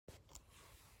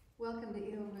Welcome to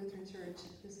Elam Lutheran Church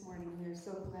this morning. We are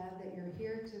so glad that you're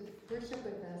here to worship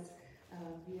with us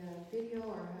via video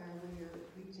or however you're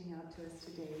reaching out to us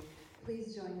today.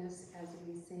 Please join us as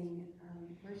we sing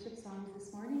worship songs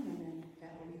this morning, and then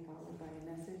that will be followed by a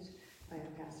message by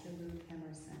our pastor, Luke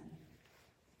Emerson.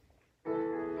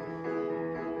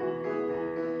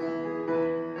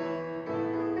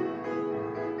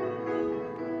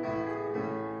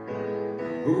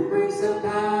 Who breaks the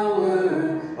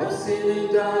power of sin and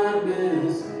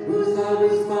darkness, whose love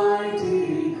is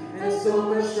mighty and so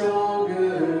much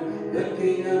stronger, the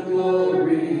King of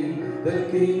glory, the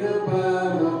King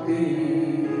above all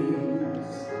kings,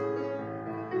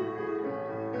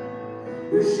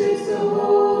 who shakes the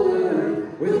whole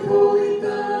earth with holy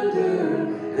thunder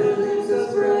and leaves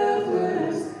us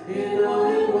breathless in awe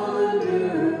and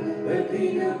wonder, the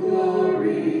King of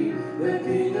glory, the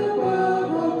King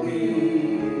above all kings.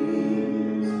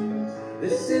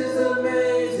 This is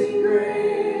amazing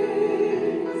grace.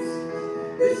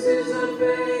 This is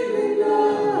unfailing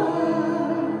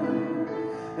love,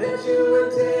 that you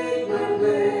would take my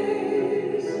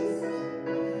place,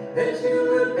 that you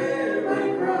would bear my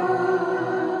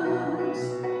cross.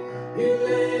 You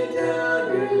laid down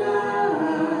your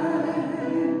life,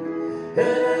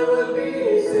 that I would be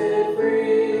set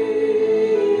free.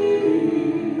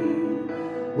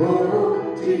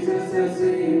 Whoa, Jesus, I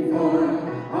sing for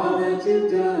all that you've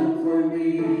done for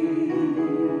me.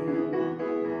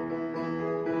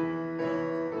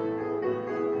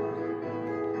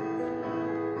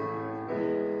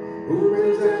 Who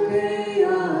brings our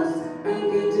chaos back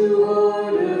into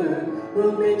order, who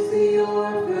makes the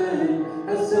orphan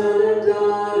a son or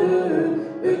daughter,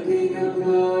 the King of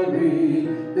glory,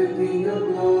 the King of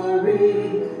glory,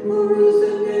 who rules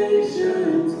the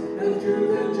nations and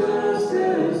truth and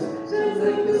justice shines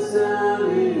like the sun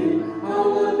in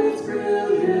all of its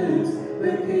brilliance,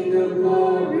 the King of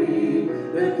glory,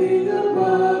 the King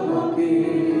above all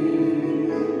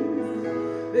kings.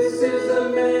 This is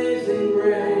amazing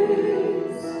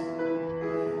grace.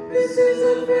 This is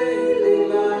unfailing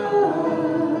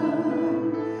love,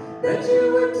 that you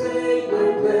would take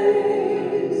my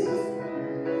place,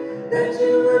 that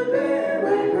you would bear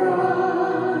my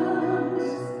cross.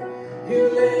 You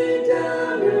laid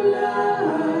down your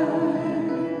life,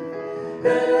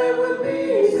 that I would be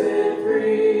set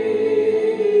free.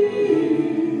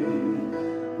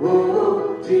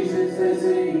 Whoa, Jesus, I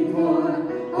sing for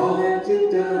all that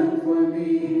you've done for me.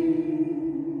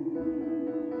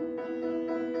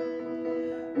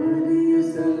 Worthy is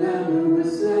the Lamb who was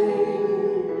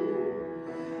slain,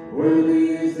 worthy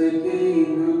is the King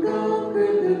who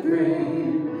conquered the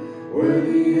grave,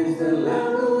 worthy is the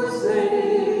Lamb who was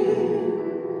slain,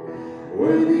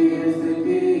 worthy is the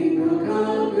King who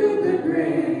conquered the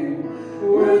grave,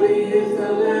 worthy is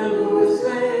the Lamb who was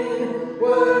slain,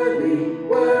 worthy,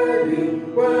 worthy,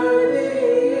 worthy.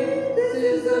 This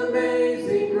is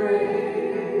amazing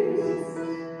grace.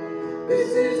 This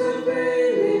is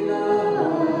unfailing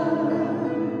love,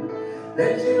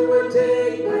 that you would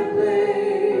take my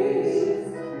place,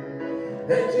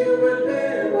 that you would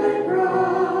bear my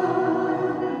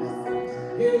cross.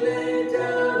 You laid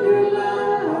down your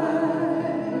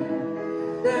life,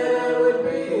 that I would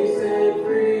be set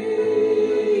free.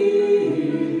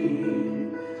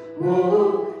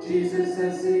 Whoa, Jesus, I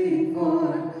sing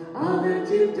for all that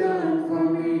you've done for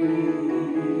me.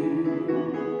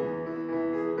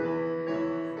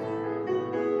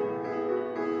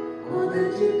 All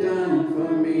that you've done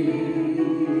for me.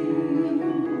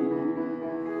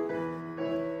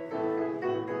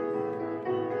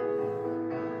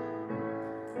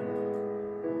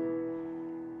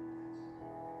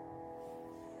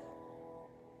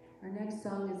 Our next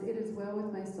song is It Is Well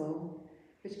With My Soul,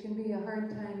 which can be a hard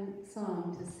time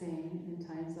song to sing in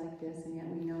times like this, and yet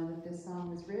we know that this song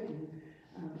was written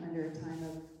under a time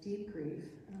of deep grief,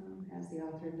 as the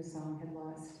author of the song had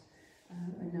lost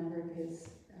a number of his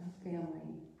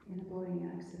family in a boating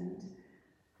accident.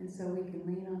 And so we can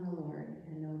lean on the Lord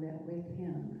and know that with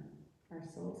him our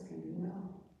souls can be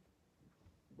well.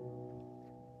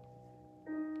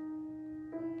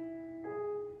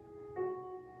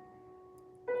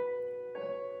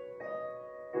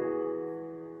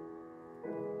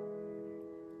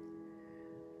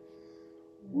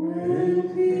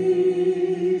 When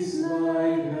peace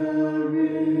like a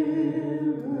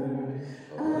river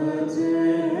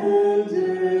attendeth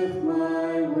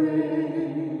my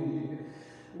way,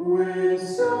 when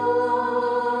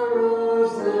sorrows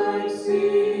like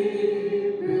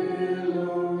sea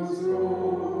billows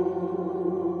roll,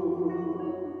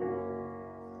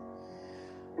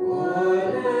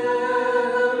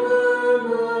 whatever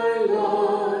my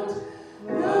lot,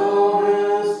 thou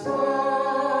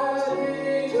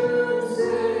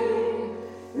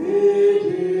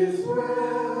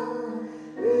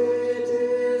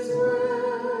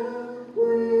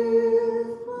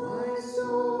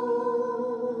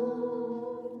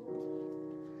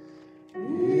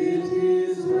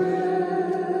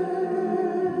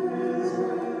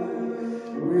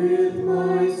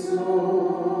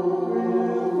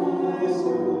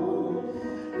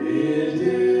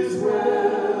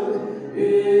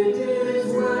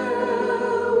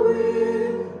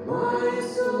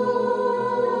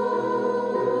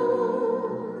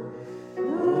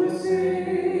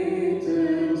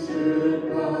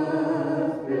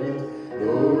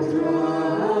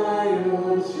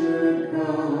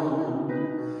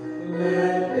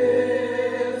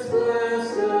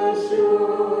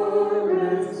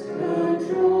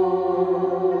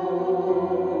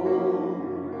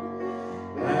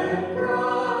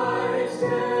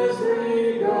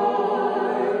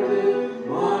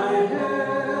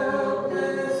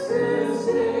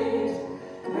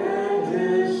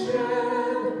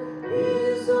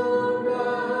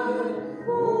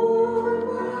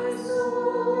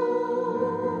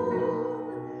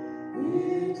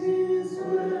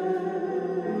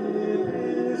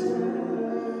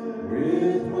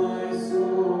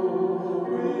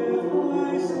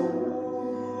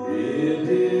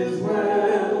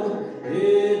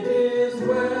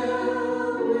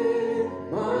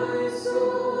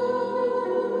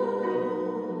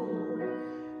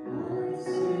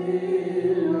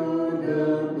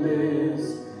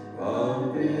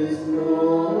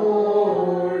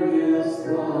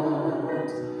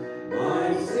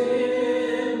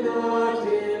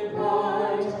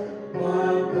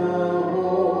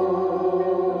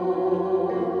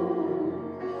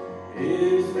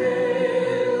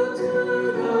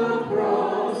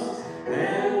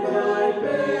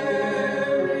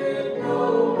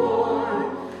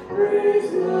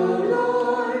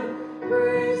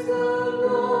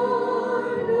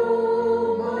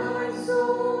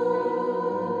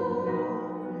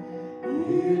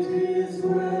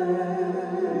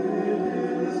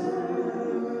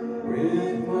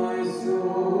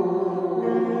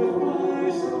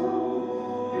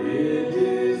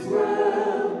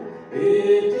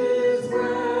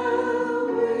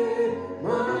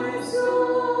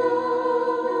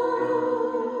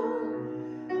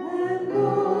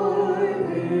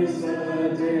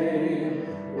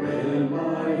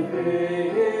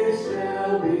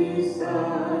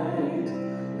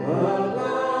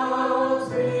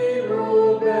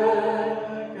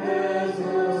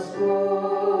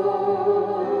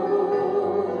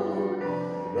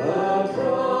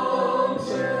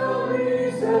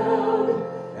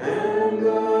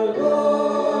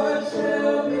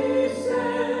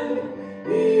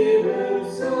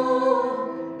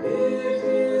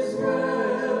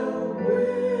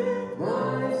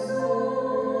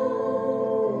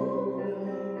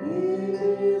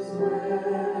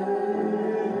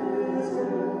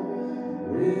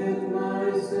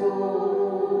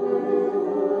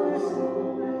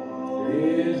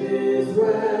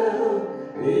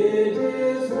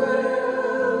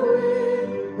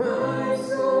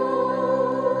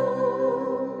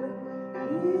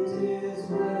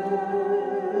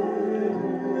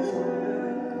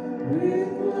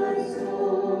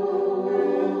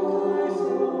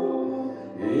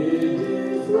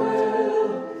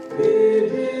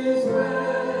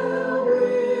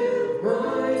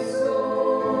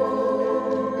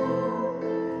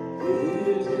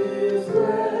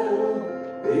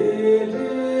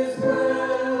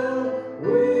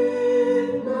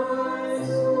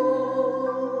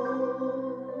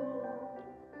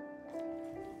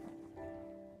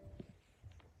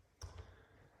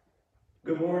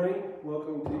Good morning.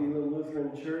 Welcome to Elam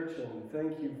Lutheran Church, and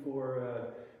thank you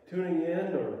for tuning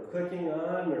in or clicking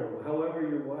on or however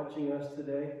you're watching us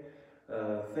today.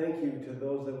 Thank you to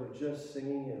those that were just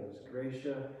singing. It was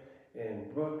Gracia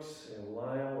and Brooks and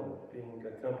Lyle, and being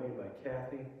accompanied by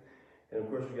Kathy. And of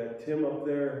course, we got Tim up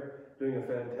there doing a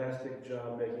fantastic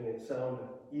job making it sound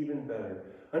even better.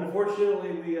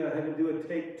 Unfortunately, we had to do a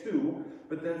take 2,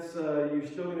 but that's you're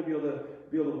still going to be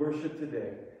able to worship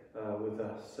today with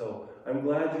us. So I'm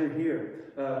glad you're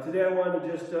here. Today I want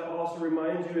to just also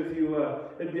remind you, if you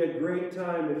it'd be a great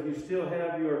time if you still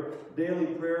have your daily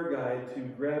prayer guide, to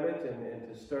grab it and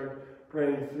to start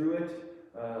praying through it.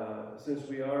 Since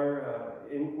we are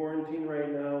in quarantine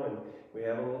right now and we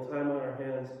have a little time on our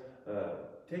hands,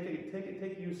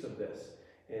 take use of this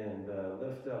and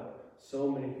lift up so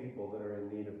many people that are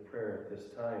in need of prayer at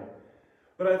this time.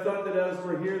 But I thought that as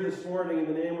we're here this morning in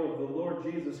the name of the Lord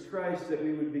Jesus Christ, that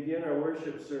we would begin our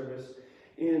worship service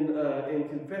in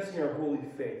confessing our holy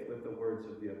faith with the words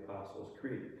of the Apostles'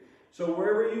 Creed. So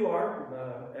wherever you are,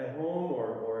 at home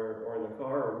or in the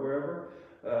car or wherever,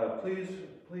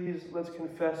 please let's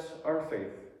confess our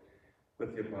faith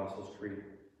with the Apostles' Creed.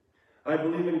 I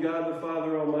believe in God the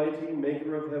Father Almighty,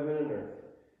 maker of heaven and earth,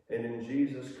 and in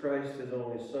Jesus Christ, his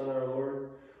only Son, our Lord,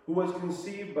 who was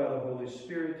conceived by the Holy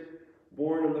Spirit,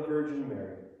 born of the Virgin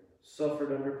Mary,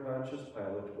 suffered under Pontius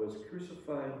Pilate, was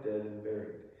crucified, dead, and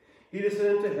buried. He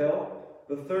descended to hell.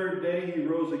 The third day he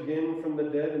rose again from the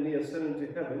dead, and he ascended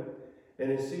to heaven,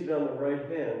 and is seated on the right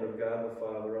hand of God the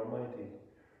Father Almighty,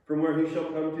 from where he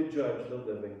shall come to judge the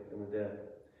living and the dead.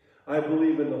 I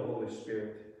believe in the Holy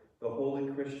Spirit, the holy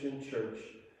Christian church,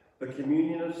 the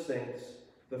communion of saints,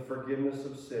 the forgiveness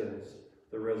of sins,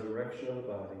 the resurrection of the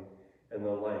body, and the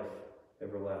life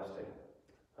everlasting.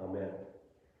 Amen.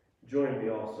 Join me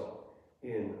also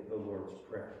in the Lord's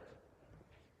Prayer.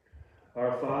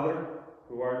 Our Father,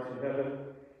 who art in heaven,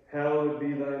 hallowed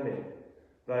be thy name.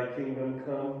 Thy kingdom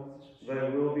come, thy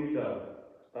will be done,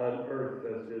 on earth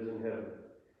as it is in heaven.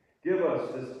 Give us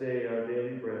this day our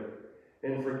daily bread,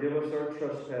 and forgive us our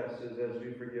trespasses as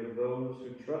we forgive those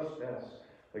who trespass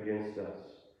against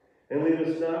us. And lead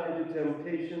us not into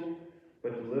temptation,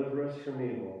 but deliver us from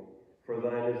evil. For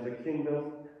thine is the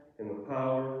kingdom, and the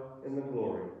power, and the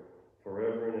glory,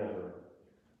 forever and ever.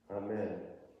 Amen.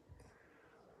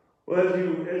 Well, as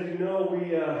you know,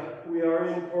 we are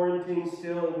in quarantine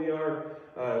still, and we are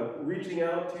reaching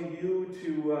out to you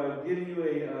to give you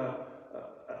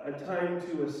a time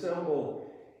to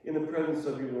assemble in the presence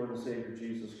of your Lord and Savior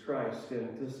Jesus Christ.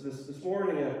 And this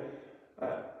morning,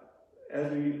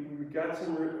 as we got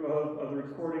some of the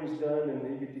recordings done, and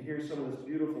you get to hear some of this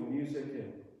beautiful music,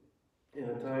 and in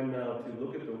a time now to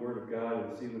look at the Word of God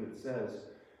and see what it says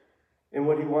and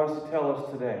what he wants to tell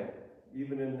us today,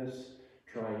 even in this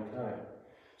trying time.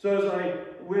 So as I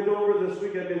went over this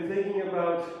week, I've been thinking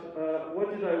about what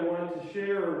did I want to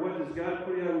share, or what does God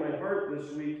put on my heart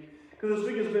this week? Because this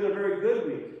week has been a very good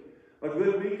week. A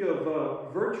good week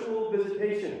of virtual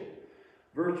visitation.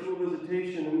 Virtual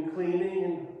visitation and cleaning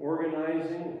and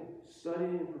organizing and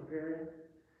studying and preparing.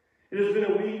 It has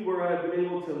been a week where I've been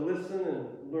able to listen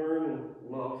and learn and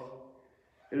love.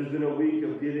 It has been a week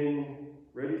of getting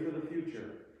ready for the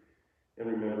future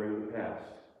and remembering the past.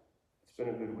 It's been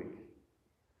a good week.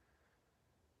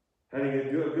 Having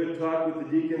a good talk with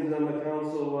the deacons on the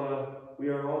council, we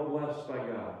are all blessed by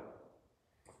God.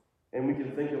 And we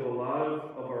can think of a lot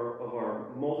of our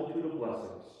multitude of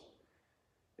blessings.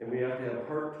 And we have to have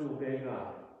heart to obey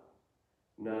God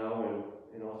now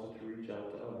and also to reach out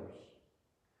to others.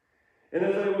 And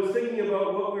as I was thinking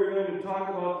about what we were going to talk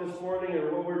about this morning,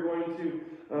 or what we're going to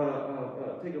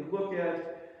take a look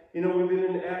at, we've been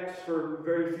in Acts for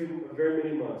very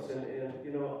many months, and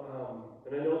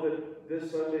I know that this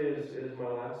Sunday is my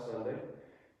last Sunday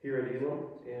here at Elam,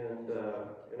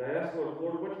 and I asked the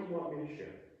Lord, what do you want me to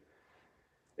share?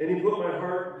 And He put my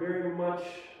heart very much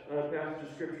on a passage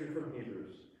of Scripture from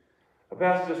Hebrews, a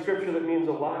passage of Scripture that means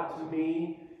a lot to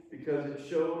me because it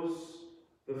shows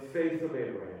the faith of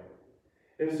Abraham.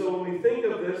 And so when we think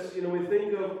of this, we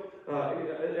think of,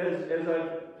 as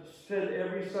I've said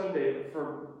every Sunday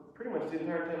for pretty much the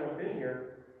entire time I've been here,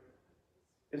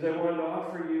 is I wanted to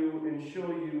offer you and show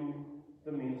you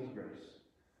the means of grace.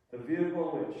 The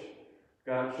vehicle in which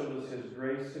God shows us His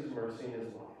grace, His mercy, and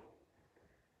His love.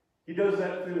 He does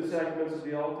that through the sacraments of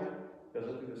the altar, does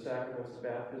it through the sacraments of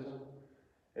baptism,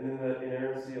 and in the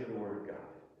inerrancy of the Word of God.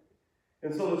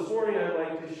 And so this morning I'd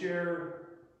like to share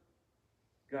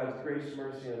God's grace,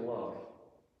 mercy, and love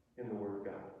in the Word of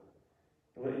God.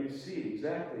 And let you see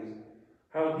exactly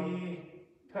how He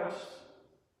touched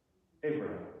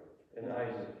Abraham and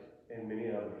Isaac and many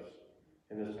others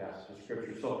in this passage of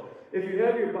Scripture. So if you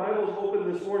have your Bibles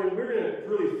open this morning, we're going to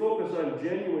really focus on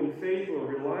genuine faith or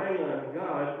relying on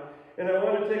God. And I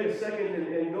want to take a second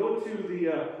and go to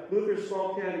the Luther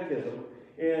Small Catechism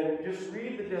and just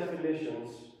read the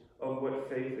definitions of what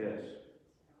faith is.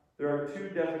 There are two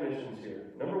definitions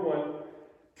here. Number one,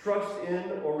 trust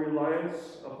in or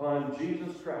reliance upon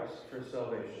Jesus Christ for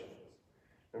salvation.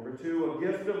 Number two, a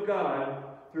gift of God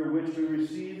through which we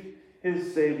receive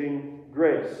His saving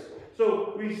grace.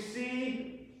 So we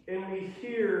see and we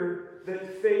hear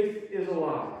that faith is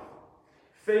alive.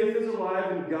 Faith is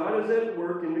alive and God is at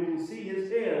work, and we can see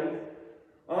His hand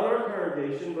on our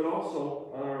congregation, but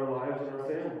also on our lives and our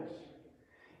families.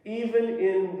 Even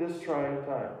in this trying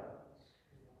time,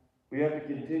 we have to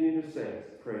continue to say,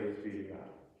 praise be to God.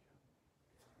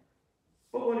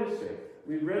 But what is faith?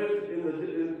 We read it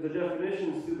in the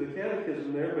definitions through the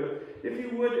catechism there, but if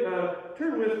you would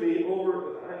turn with me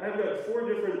over, I've got 4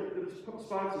 different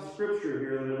spots of Scripture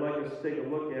here that I'd like us to take a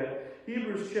look at.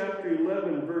 Hebrews chapter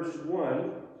 11, verse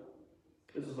 1.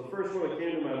 This is the first one that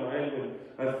came to my mind when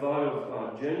I thought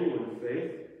of genuine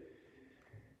faith.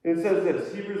 It says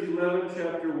this, Hebrews 11,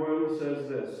 chapter 1 says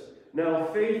this, now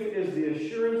faith is the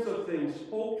assurance of things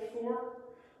hoped for,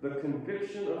 the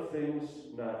conviction of things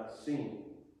not seen.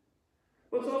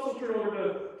 Let's also turn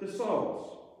over to Psalms.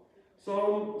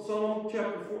 Psalm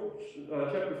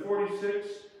chapter 46,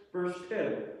 verse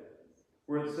 10,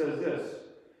 where it says this,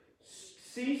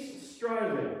 cease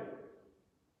striving,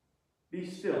 be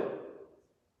still,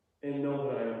 and know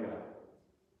that I am God.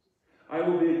 I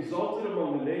will be exalted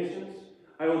among the nations,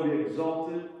 I will be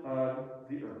exalted on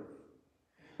the earth.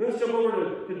 Let's jump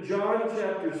over to John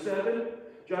chapter 7.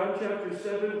 John chapter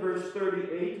 7, verse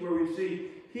 38, where we see,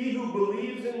 he who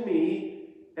believes in me,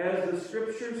 as the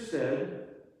Scripture said,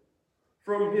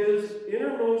 from his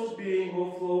innermost being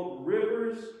will flow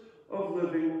rivers of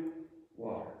living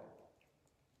water.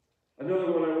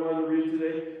 Another one I wanted to read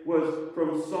today was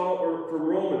from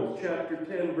Romans chapter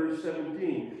 10, verse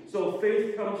 17. So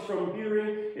faith comes from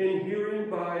hearing, and hearing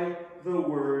by the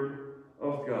word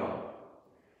of God.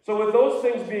 So with those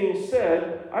things being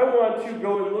said, I want to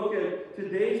go and look at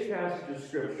today's passage of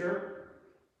Scripture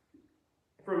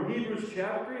from Hebrews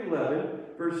chapter 11,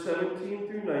 verse 17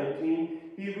 through 19.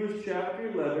 Hebrews chapter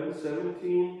 11,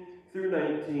 17 through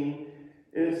 19.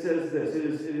 And it says this. It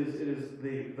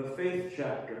is the faith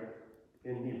chapter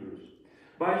in Hebrews.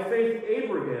 By faith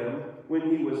Abraham, when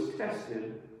he was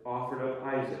tested, offered up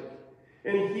Isaac.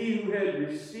 And he who had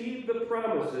received the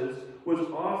promises was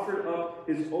offered up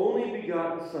his only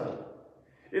begotten son.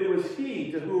 It was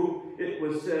he to whom it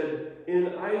was said,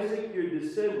 in Isaac your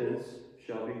descendants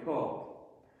shall be called.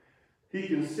 He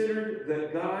considered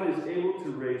that God is able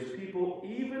to raise people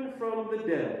even from the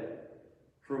dead,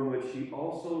 from which he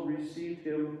also received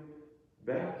him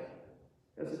back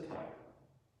as a type.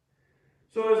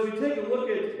 So as we take a look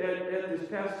at this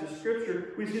passage of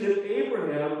Scripture, we see that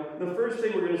Abraham, the first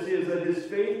thing we're going to see is that his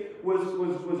faith was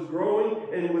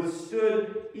growing and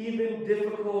withstood even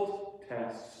difficult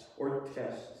tasks or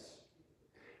tests.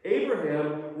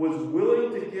 Abraham was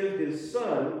willing to give his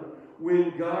son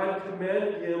when God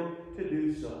commanded him to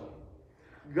do so.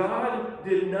 God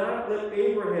did not let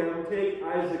Abraham take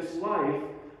Isaac's life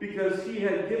because he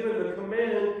had given the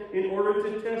command in order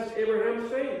to test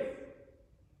Abraham's faith.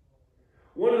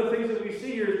 One of the things that we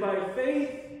see here is by faith,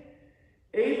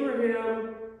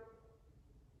 Abraham,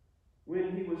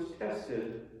 when he was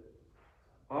tested,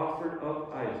 offered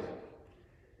up Isaac.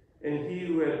 And he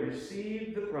who had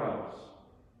received the promise,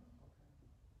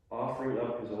 offering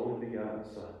up his only begotten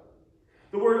son.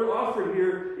 The word offered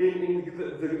here in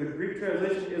the Greek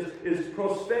translation is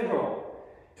prospeho,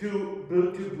 to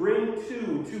bring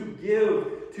to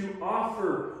give, to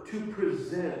offer, to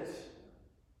present.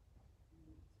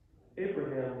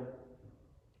 Abraham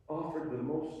offered the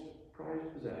most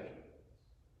prized possession,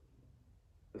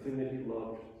 the thing that he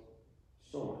loved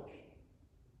so much.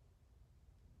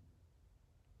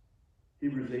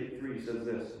 Hebrews 8:3 says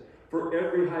this, "For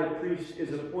every high priest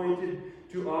is appointed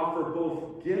to offer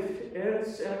both gift and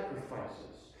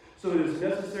sacrifices. So it is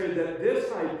necessary that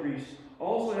this high priest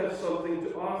also have something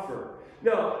to offer."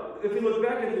 Now, if you look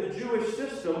back at the Jewish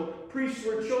system, priests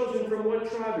were chosen from what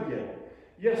tribe again?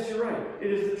 Yes, you're right.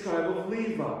 It is the tribe of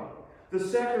Levi. The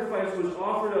sacrifices were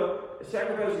offered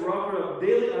up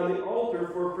daily on the altar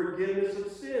for forgiveness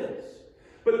of sins.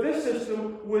 But this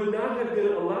system would not have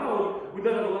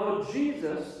allowed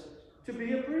Jesus to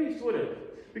be a priest, would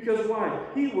it? Because why?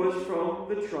 He was from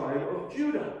the tribe of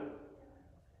Judah.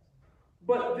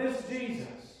 But this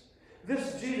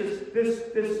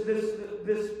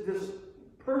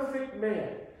perfect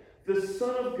man, the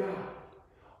Son of God,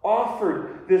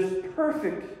 offered this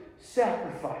perfect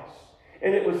sacrifice.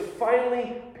 And it was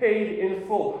finally paid in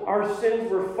full. Our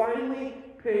sins were finally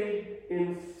paid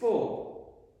in full.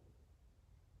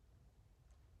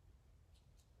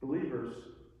 Believers,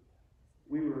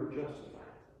 we were justified.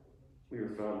 We were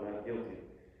found not guilty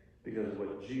because of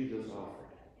what Jesus offered.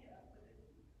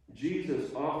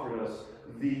 Jesus offered us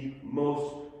the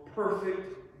most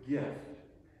perfect gift.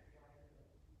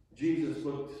 Jesus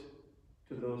looked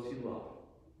to those he loved.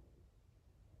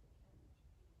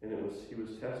 And he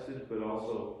was tested, but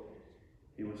also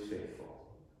he was faithful.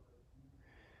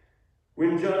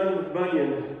 When John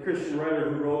Bunyan, a Christian writer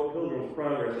who wrote Pilgrim's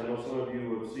Progress, I know some of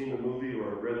you have seen the movie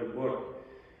or read the book,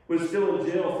 was still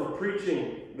in jail for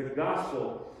preaching the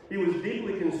gospel, he was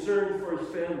deeply concerned for his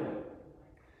family.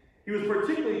 He was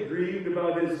particularly grieved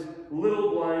about his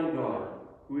little blind daughter,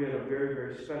 who he had a very,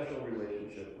 very special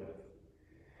relationship with.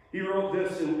 He wrote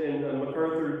this in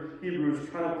MacArthur Hebrews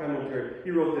commentary.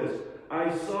 He wrote this, "I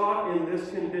saw in this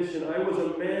condition, I was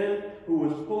a man who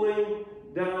was pulling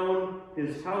down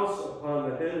his house upon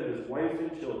the head of his wife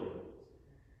and children.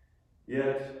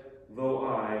 Yet, though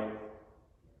I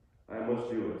must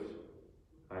do it.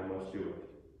 I must do it.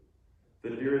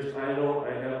 The dearest idol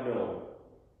I have known,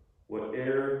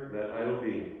 whate'er that idol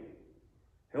be,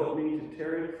 help me to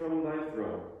tear it from thy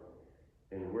throne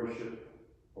and worship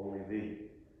only thee."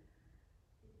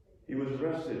 He was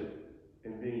arrested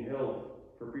and being held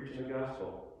for preaching the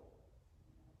gospel.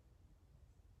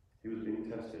 He was being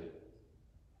tested.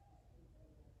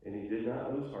 And he did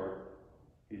not lose heart.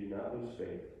 He did not lose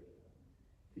faith.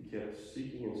 He kept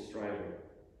seeking and striving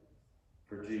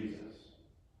for Jesus,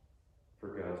 for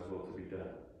God's will to be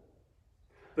done.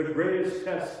 The greatest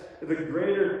test, the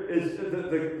greater the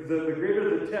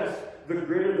test, the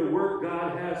greater the work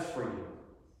God has for you.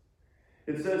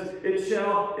 It says,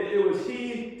 it was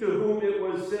he to whom it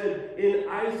was said, "In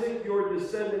Isaac your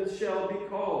descendants shall be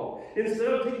called."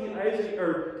 Instead of taking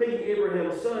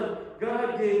Abraham's son,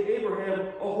 God gave Abraham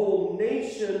a whole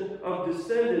nation of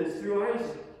descendants through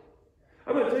Isaac.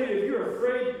 I'm going to tell you, if you're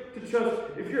afraid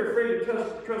to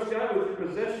trust God with your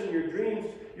possession, your dreams,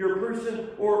 your person,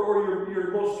 or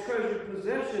your most treasured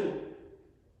possession,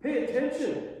 pay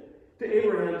attention to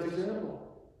Abraham's example.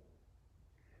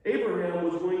 Abraham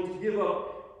was willing to give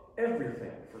up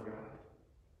everything for God.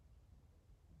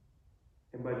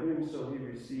 And by doing so, he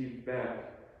received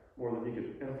back more than he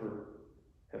could ever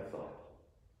have thought,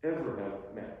 ever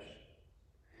have matched.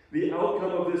 The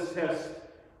outcome of this test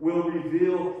will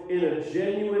reveal in a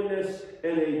genuineness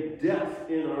and a depth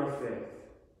in our faith.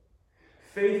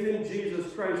 Faith in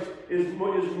Jesus Christ is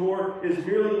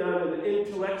merely not an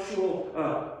intellectual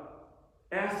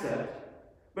asset,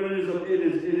 but it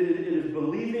is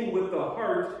believing with the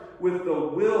heart, with the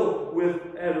will,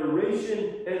 with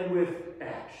adoration, and with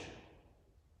action.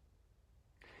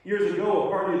 Years ago,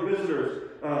 a party of visitors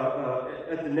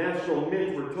at the National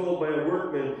Mint were told by a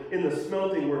workman in the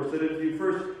smelting works that if you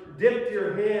first dipped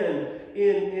your hand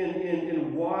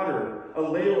in water, a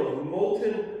ladle of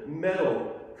molten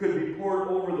metal could be poured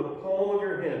over the palm of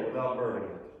your hand without burning it.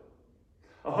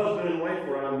 A husband and wife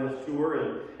were on this tour,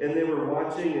 and they were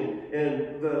watching,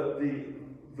 and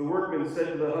the workman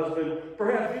said to the husband,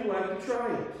 "Perhaps you'd like to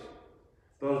try it."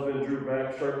 The husband drew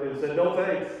back sharply and said, "No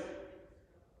thanks.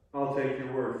 I'll take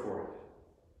your word for it."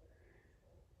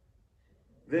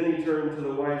 Then he turned to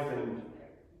the wife,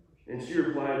 and she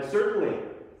replied, "Certainly."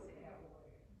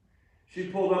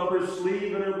 She pulled up her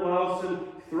sleeve in her blouse and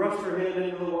thrust her hand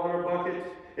into the water bucket,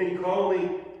 and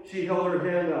calmly she held her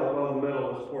hand out while the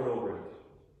metal was poured over it.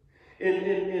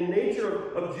 In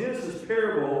nature of Jesus'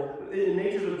 parables,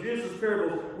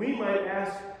 we might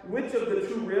ask which of the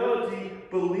two reality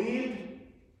who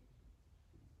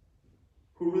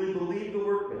really believed the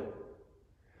workman.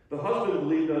 The husband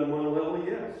believed on one level,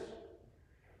 yes,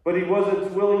 but he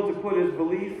wasn't willing to put his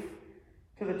belief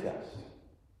to the test.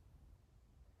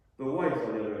 The wife,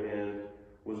 on the other hand,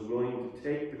 was willing to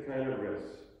take the kind of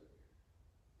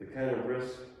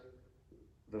risk,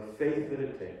 the faith that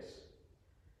it takes.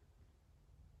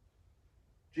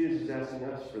 Jesus is asking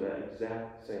us for that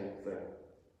exact same thing.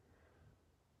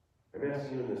 I'm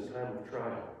asking you in this time of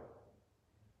trial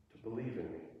to believe in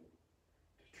me,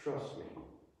 to trust me,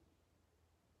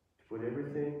 to put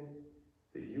everything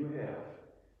that you have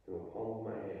in the palm of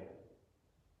my hand.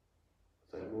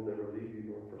 Because I will never leave you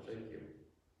nor forsake you.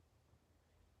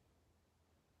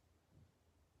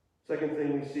 Second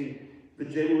thing we see, the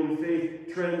genuine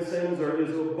faith transcends or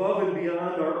is above and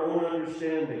beyond our own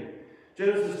understanding.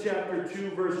 Genesis chapter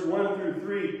 2, verse 1 through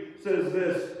 3 says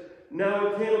this, "Now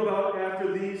it came about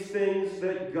after these things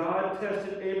that God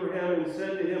tested Abraham and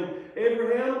said to him,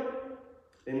 'Abraham,'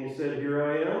 and he said, 'Here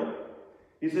I am.'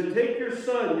 He said, 'Take your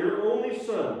son, your only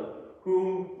son,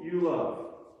 whom you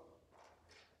love,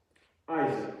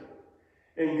 Isaac,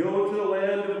 and go to the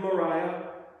land of Moriah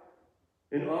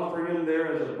and offer him there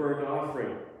as a burnt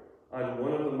offering on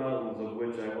one of the mountains of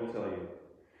which I will tell you.'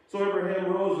 So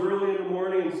Abraham rose early in the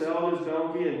morning and saddled his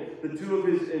donkey and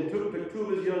took the two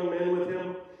of his young men with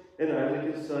him and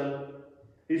Isaac his son.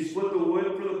 He split the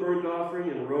wood for the burnt offering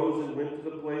and rose and went to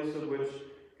the place of which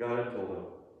God had told him."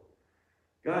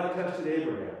 God tested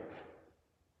Abraham,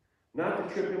 not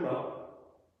to trip him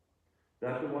up,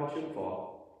 not to watch him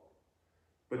fall,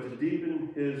 but to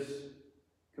deepen his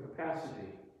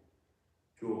capacity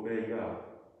to obey God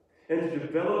and to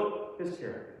develop his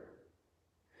character.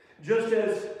 Just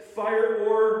as fire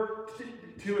ore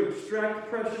to extract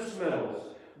precious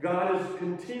metals, God is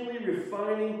continually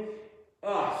refining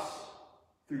us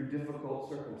through difficult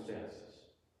circumstances.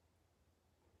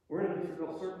 We're in a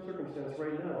difficult circumstance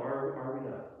right now, are we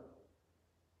not?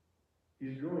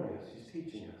 He's growing us. He's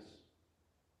teaching us.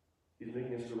 He's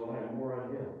making us rely more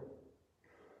on him.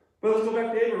 But let's go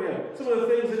back to Abraham. Some of the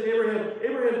things that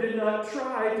Abraham did not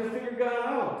try to figure God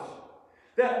out.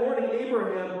 That morning,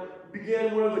 Abraham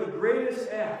began one of the greatest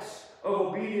acts of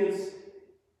obedience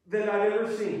that I've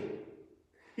ever seen.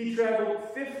 He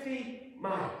traveled 50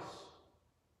 miles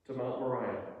to Mount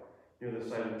Moriah, near the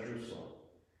site of Jerusalem.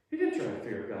 He didn't try to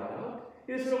figure God out.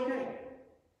 He just said, okay.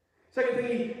 Second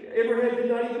thing, Abraham did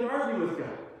not even argue with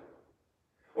God.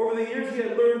 Over the years, he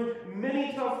had learned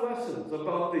many tough lessons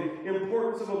about the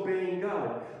importance of obeying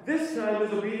God. This time,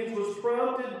 his obedience was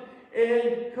prompted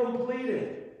and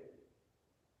completed.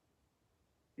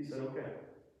 He said, okay,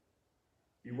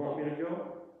 you want me to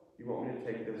go? You want me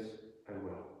to take this? I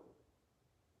will.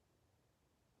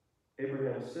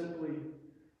 Abraham simply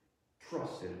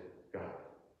trusted God.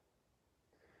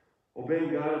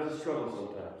 Obeying God is a struggle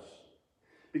sometimes,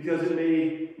 because it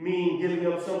may mean giving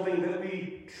up something that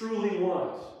we truly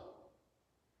want.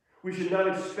 We should not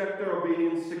expect our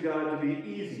obedience to God to be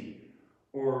easy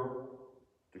or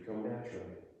to come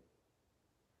naturally.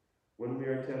 When we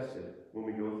are tested, when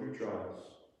we go through trials,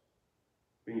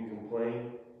 we can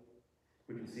complain.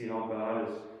 We can see how God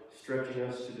is stretching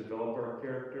us to develop our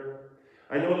character.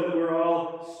 I know that we're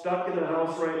all stuck in the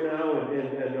house right now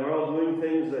and are all doing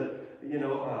things that,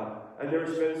 I've never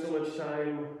spent so much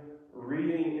time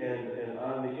reading and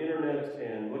on the internet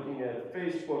and looking at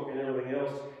Facebook and everything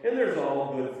else. And there's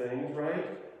all good things,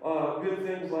 right? Good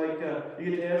things like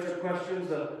you get to answer questions,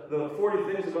 the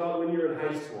 40 things about when you're in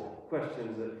high school.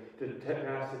 Questions to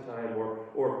pass the time,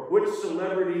 or which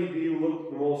celebrity do you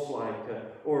look the most like,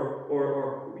 or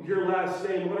your last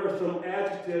name. What are some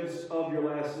adjectives of your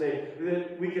last name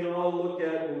that we can all look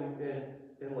at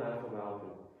and laugh about?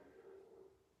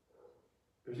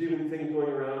 There's even things going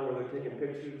around where they're taking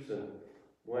pictures and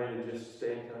wanting to just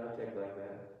stay in contact like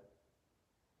that.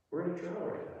 We're in a trial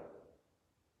right now.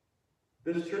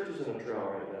 This church is in a trial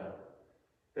right now.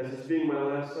 As this being my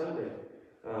last Sunday,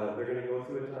 they're going to go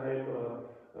through a time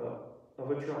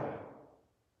of a trial.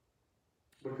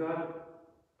 But God,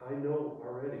 I know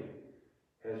already,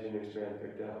 has your next man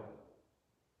picked out.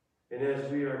 And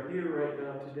as we are here right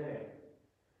now today,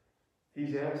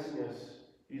 He's asking us,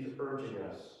 He's urging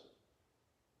us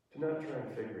to not try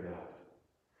and figure it out,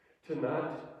 to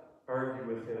not argue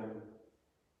with Him,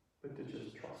 but to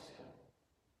just trust Him.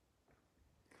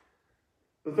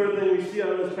 The third thing we see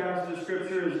out of this passage of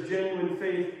Scripture is genuine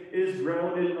faith is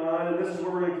grounded on, and this is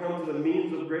where we're going to come to the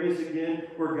means of grace again,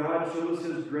 where God shows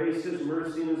His grace, His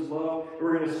mercy, and His love. And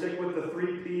we're going to stick with the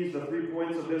 3 P's, the 3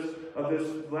 points of this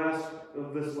last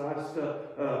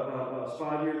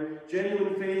spot here.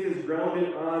 Genuine faith is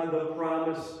grounded on the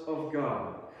promise of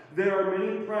God. There are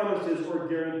many promises or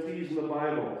guarantees in the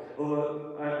Bible.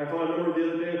 I found a number the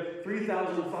other day,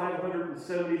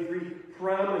 3,573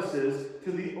 promises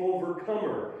to the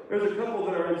overcomer. There's a couple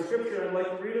that are in Scripture. I'd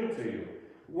like to read them to you.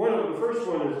 The first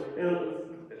one is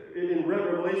in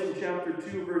Revelation chapter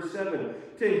 2, verse 7.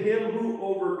 To him who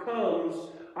overcomes,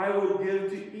 I will give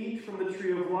to eat from the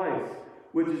tree of life,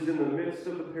 which is in the midst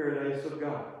of the paradise of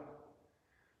God.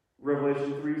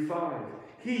 Revelation 3:5.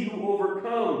 He who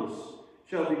overcomes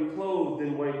shall be clothed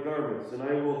in white garments, and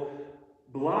I will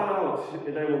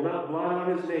not blot out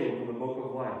his name from the book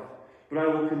of life, but I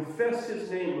will confess his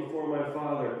name before my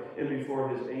Father and before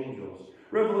his angels.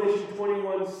 Revelation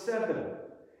 21:7.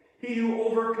 He who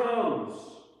overcomes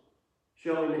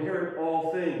shall inherit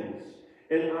all things,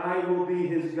 and I will be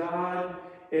his God,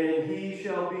 and he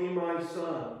shall be my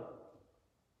son.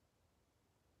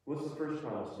 What's the first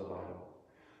promise of the Bible?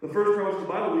 The first promise of the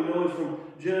Bible we know is from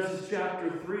Genesis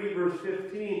chapter 3, verse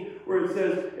 15, where it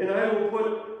says, and I will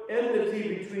put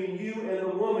enmity between you and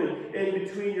the woman, and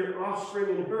between your offspring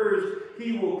and hers.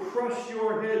 He will crush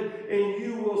your head, and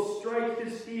you will strike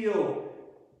his heel.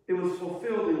 It was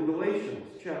fulfilled in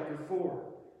Galatians chapter 4,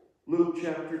 Luke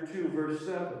chapter 2, verse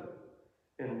 7,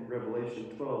 and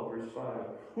Revelation 12, verse 5.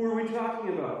 Who are we talking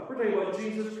about? We're talking about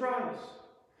Jesus Christ.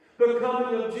 The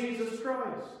coming of Jesus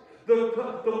Christ. The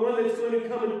one that's going to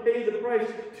come and pay the price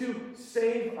to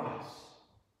save us,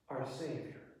 our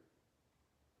Savior.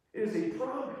 It is a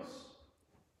promise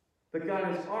that God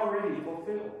has already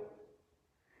fulfilled.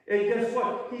 And guess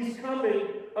what? He's coming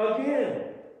again.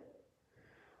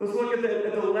 Let's look at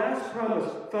the last promise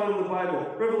found in the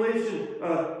Bible. Revelation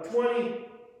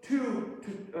 22,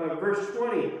 verse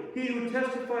 20. He who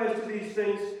testifies to these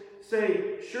things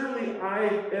say, surely I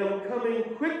am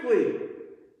coming quickly.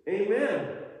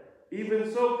 Amen.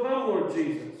 Even so come, Lord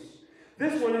Jesus.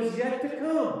 This one is yet to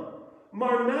come.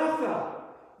 Maranatha.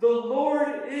 The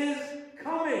Lord is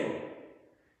coming.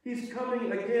 He's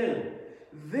coming again.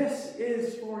 This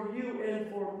is for you and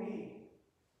for me.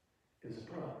 It is a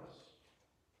promise.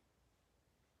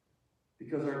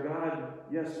 Because our God,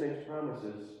 yes, makes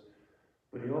promises,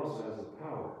 but he also has the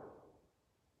power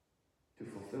to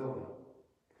fulfill them.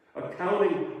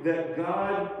 Accounting that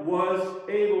God was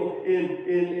able,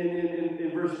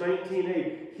 in verse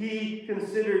 19a, he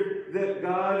considered that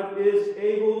God is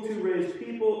able to raise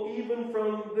people even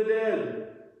from the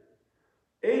dead.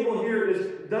 Able here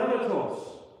is Donatos,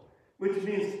 which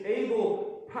means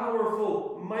able,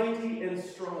 powerful, mighty, and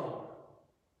strong.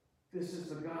 This is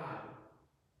the God.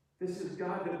 This is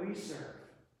God that we serve.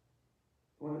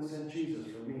 The one that sent Jesus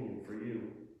for me and for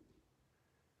you.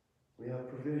 We have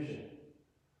provision.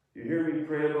 You hear me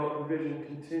pray about provision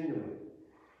continually.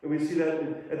 And we see that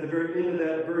at the very end of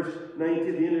that verse,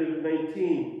 19, the end of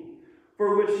 19.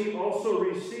 For which he also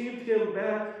received him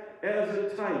back as a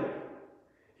type.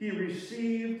 He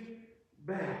received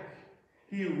back.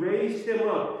 He raised him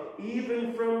up,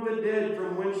 even from the dead,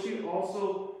 from whence he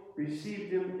also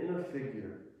received him in a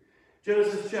figure.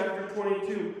 Genesis chapter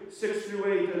 22, 6 through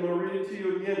 8, and I'll read it to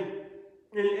you again.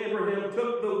 And Abraham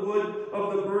took the wood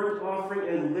of the burnt offering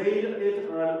and laid it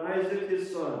on Isaac his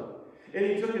son. And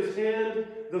he took his hand,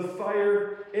 the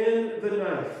fire, and the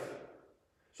knife.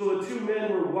 So the two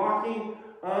men were walking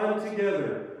on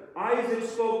together. Isaac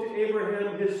spoke to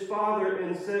Abraham his father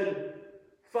and said,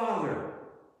 Father,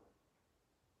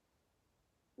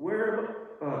 where am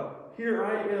I? Here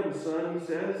I am, son, he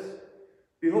says.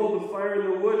 Behold the fire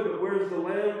and the wood, but where's the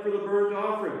lamb for the burnt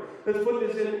offering? Let's put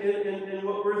this in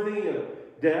what we're thinking of.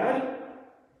 Dad,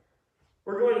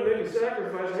 we're going to make a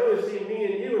sacrifice. I only see me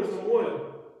and you and some wood.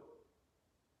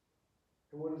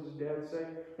 And what does his dad say?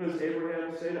 What does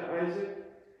Abraham say to Isaac?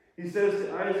 He says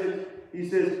to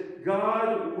Isaac,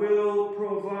 God will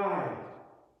provide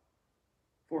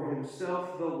for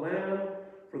himself the lamb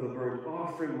for the burnt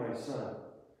offering, my son.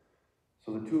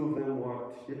 So the two of them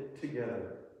walked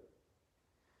together,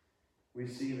 we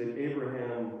see that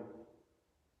Abraham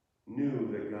knew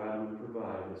that God would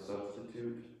provide a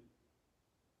substitute,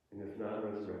 and if not,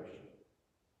 resurrection.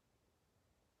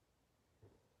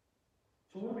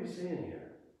 So what are we saying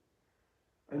here?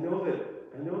 I know that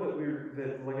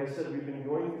like I said, we've been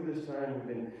going through this time.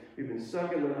 We've been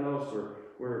stuck in the house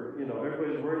where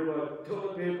everybody's worried about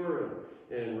toilet paper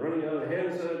and running out of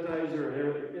hand sanitizer and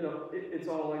everything. It's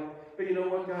all like. But you know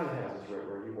what? God has us right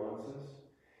where He wants us.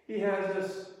 He has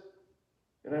us,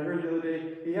 and I heard the other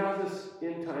day, He has us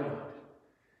in timeout.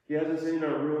 He has us in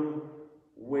our room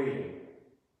waiting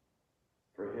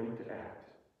for Him to act,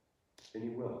 and He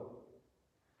will.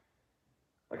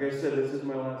 Like I said, this is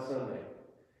my last Sunday.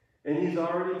 And He's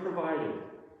already provided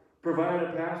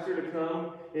a pastor to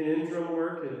come in interim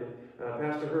work, and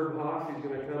Pastor Herb Hoff, he's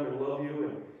going to come and love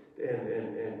you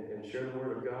and share the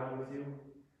Word of God with you.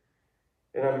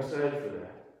 And I'm excited for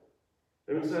that.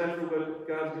 I'm excited for what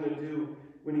God's going to do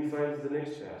when He finds the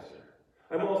next pastor.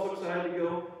 I'm also excited to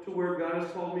go to where God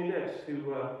has called me next,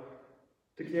 to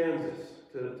Kansas,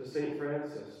 to St.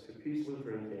 Francis, to Peace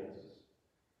Lutheran in Kansas.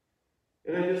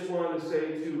 And I just wanted to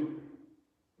say to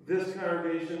this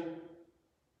congregation,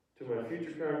 to my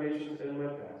future congregations and my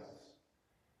pasts,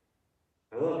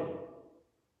 I love you.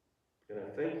 And I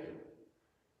thank you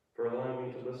for allowing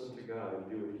me to listen to God and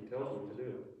do what He tells me to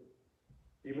do,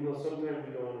 even though sometimes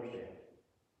we don't understand.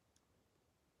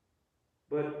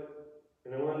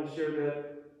 And I wanted to share that,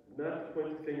 not to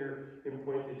point the finger and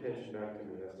point the attention back to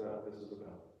me. That's not what this is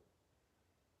about.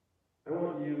 I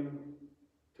want you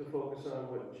to focus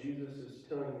on what Jesus is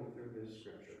telling you through this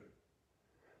scripture.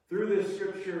 Through this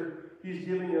scripture, He's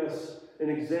giving us an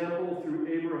example through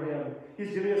Abraham.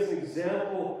 He's giving us an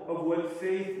example of what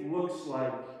faith looks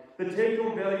like. The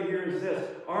take-home value here is this: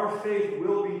 our faith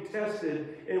will be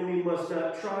tested, and we must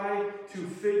not try to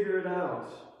figure it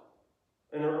out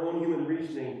in our own human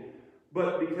reasoning.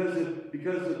 But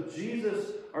because of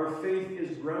Jesus, our faith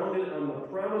is grounded on the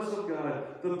promise of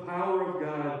God, the power of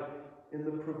God, and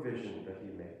the provision that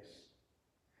He makes.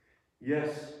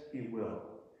 Yes, He will.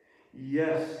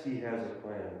 Yes, He has a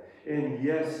plan. And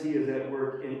yes, He is at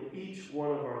work in each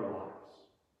one of our lives.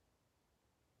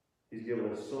 He's given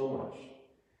us so much.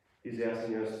 He's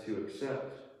asking us to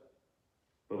accept,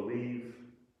 believe,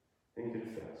 and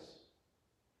confess,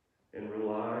 and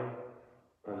rely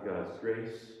on God's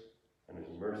grace, on His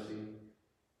mercy,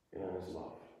 and on His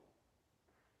love.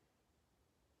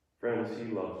 Friends, He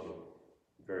loves you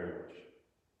very much.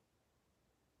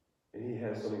 And He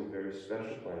has something very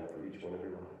special planned for each one of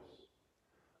your lives.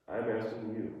 I'm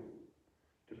asking you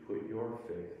to put your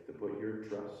faith, to put your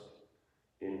trust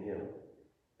in Him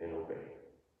and obey.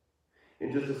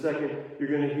 In just a second, you're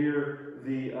going to hear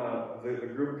the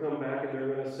group come back, and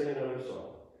they're going to sing another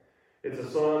song. It's a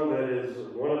song that is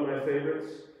one of my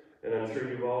favorites, and I'm sure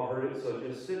you've all heard it, so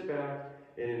just sit back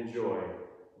and enjoy.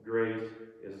 Great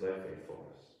is thy faithfulness.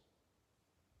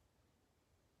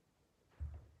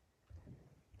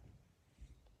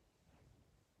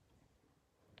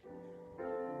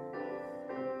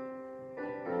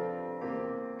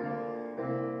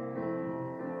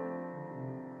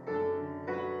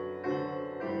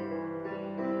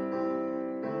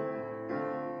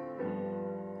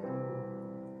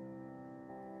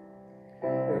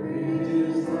 Great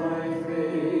is thy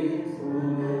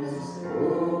faithfulness,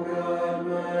 O God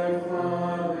my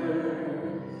Father.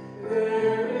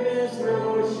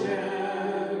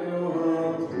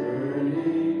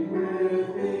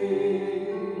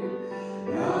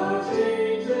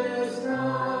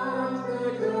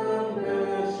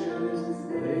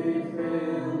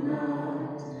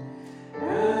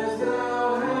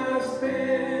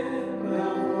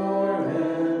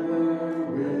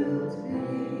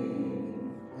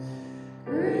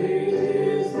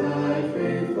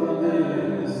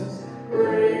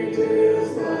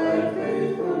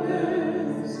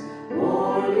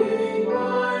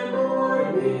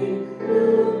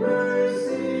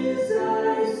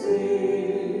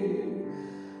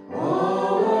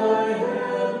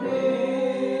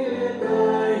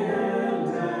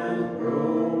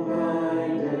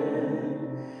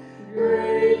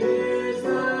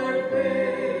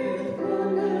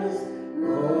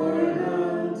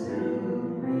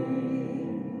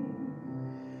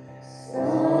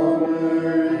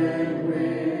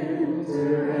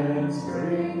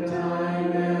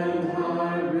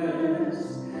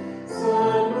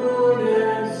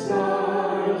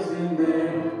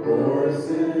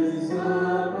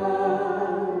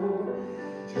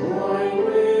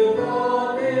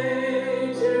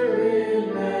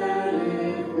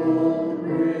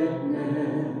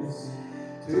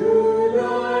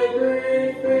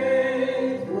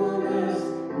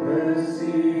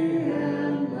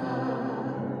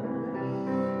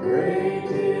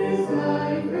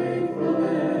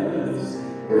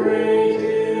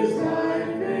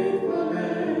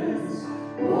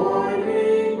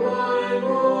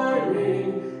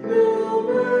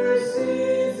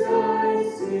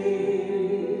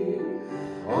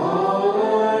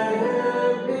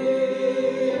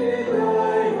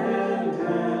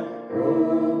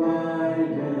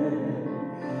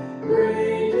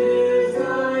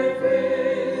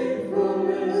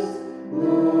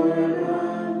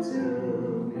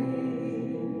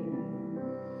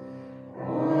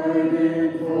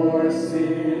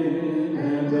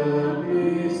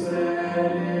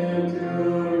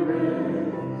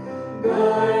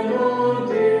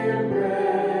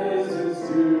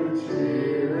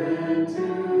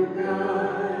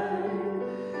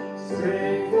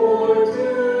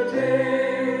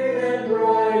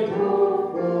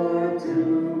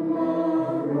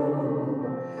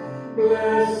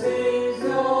 Blessings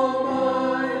all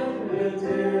mine and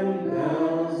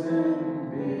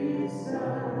 10,000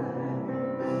 beside.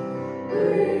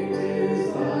 Great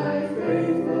is thy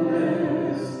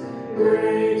faithfulness,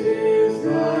 great is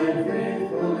thy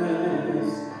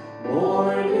faithfulness.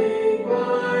 Morning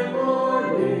by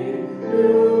morning,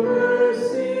 new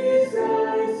mercies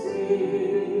I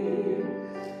see.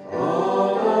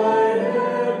 All I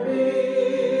have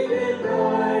needed,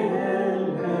 thy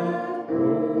hand hath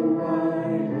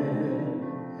provided.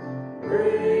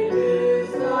 Great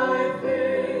is thy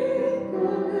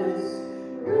faithfulness,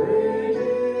 great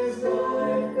is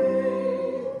thy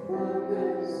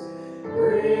faithfulness,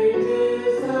 great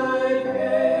is thy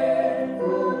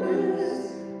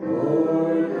faithfulness,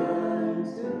 Lord,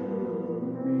 unto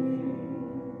me.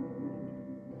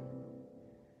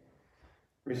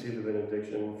 Receive the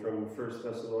benediction from 1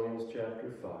 Thessalonians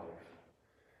chapter 5,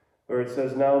 where it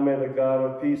says, Now may the God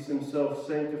of peace himself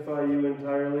sanctify you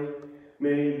entirely.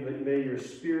 May your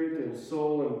spirit and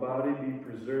soul and body be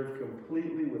preserved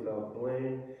completely without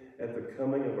blame at the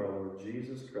coming of our Lord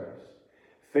Jesus Christ.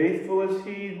 Faithful is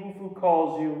he who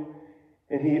calls you,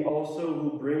 and he also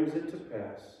who brings it to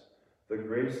pass. The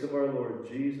grace of our Lord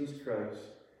Jesus Christ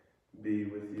be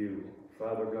with you.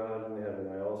 Father God in heaven,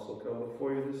 I also come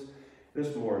before you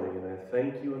this morning, and I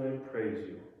thank you and I praise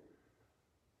you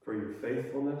for your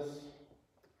faithfulness,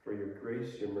 for your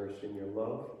grace, your mercy, and your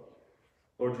love.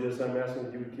 Lord Jesus, I'm asking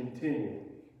that you would continue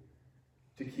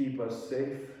to keep us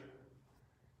safe,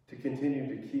 to continue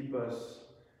to keep us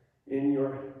in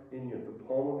the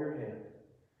palm of your hand.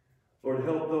 Lord,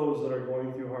 help those that are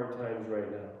going through hard times right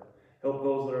now. Help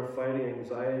those that are fighting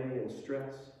anxiety and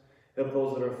stress. Help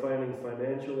those that are fighting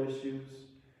financial issues.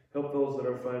 Help those that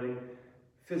are fighting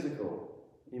physical,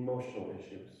 emotional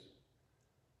issues.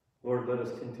 Lord, let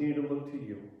us continue to look to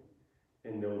you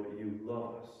and know that you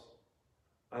love us.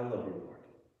 I love you, Lord,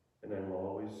 and I will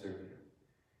always serve you.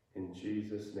 In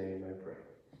Jesus' name I pray.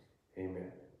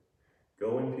 Amen.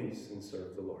 Go in peace and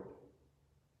serve the Lord.